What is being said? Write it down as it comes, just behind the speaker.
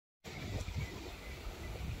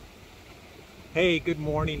Hey, good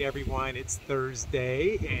morning, everyone. It's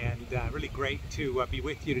Thursday, and really great to be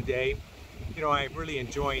with you today. You know, I'm really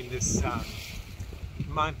enjoying this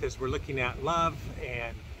month as we're looking at love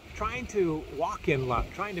and trying to walk in love,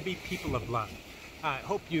 trying to be people of love. I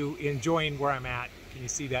hope you enjoying where I'm at. Can you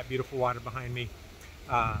see that beautiful water behind me?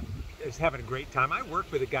 I was having a great time. I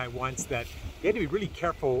worked with a guy once that you had to be really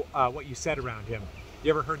careful what you said around him.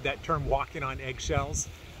 You ever heard that term, walking on eggshells?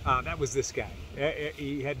 That was this guy.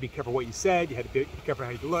 You had to be careful what you said, you had to be careful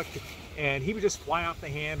how you looked, and he would just fly off the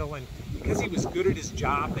handle, and because he was good at his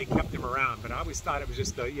job, they kept him around. But I always thought it was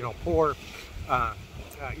just a poor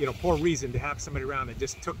reason to have somebody around that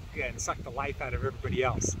just took and sucked the life out of everybody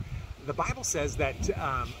else. The Bible says that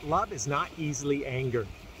love is not easily angered.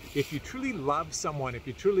 If you truly love someone, if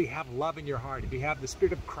you truly have love in your heart, if you have the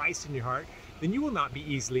Spirit of Christ in your heart, then you will not be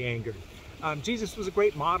easily angered. Jesus was a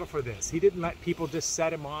great model for this. He didn't let people just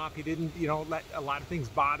set him off. He didn't, let a lot of things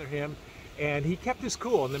bother him. And he kept his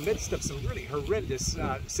cool in the midst of some really horrendous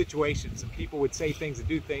situations. And people would say things and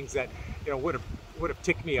do things that, would have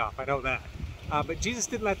ticked me off. I know that. But Jesus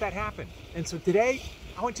didn't let that happen. And so today,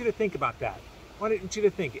 I want you to think about that. I want you to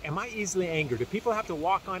think, am I easily angered? Do people have to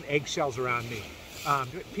walk on eggshells around me?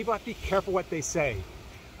 Do people have to be careful what they say?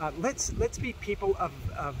 Let's be people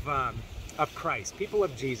of Christ, people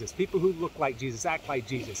of Jesus, people who look like Jesus, act like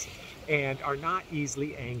Jesus, and are not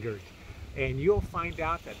easily angered. And you'll find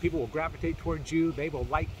out that people will gravitate towards you, they will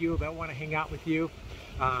like you, they'll want to hang out with you,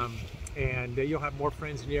 and you'll have more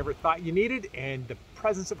friends than you ever thought you needed, and the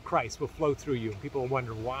presence of Christ will flow through you. People will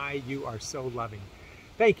wonder why you are so loving.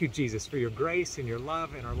 Thank you, Jesus, for your grace and your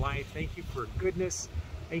love in our life. Thank you for goodness.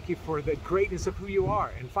 Thank you for the greatness of who you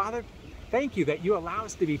are. And Father, thank you that you allow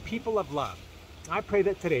us to be people of love. I pray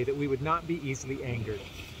that today that we would not be easily angered.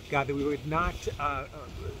 God, that we would not,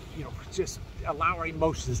 just allow our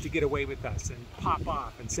emotions to get away with us and pop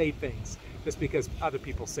off and say things just because other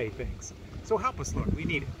people say things. So help us, Lord. We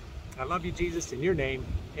need it. I love you, Jesus. In your name,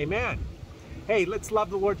 amen. Hey, let's love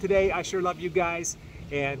the Lord today. I sure love you guys.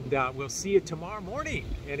 And we'll see you tomorrow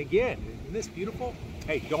morning. And again, isn't this beautiful?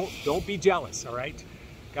 Hey, don't be jealous, all right?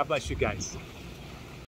 God bless you guys.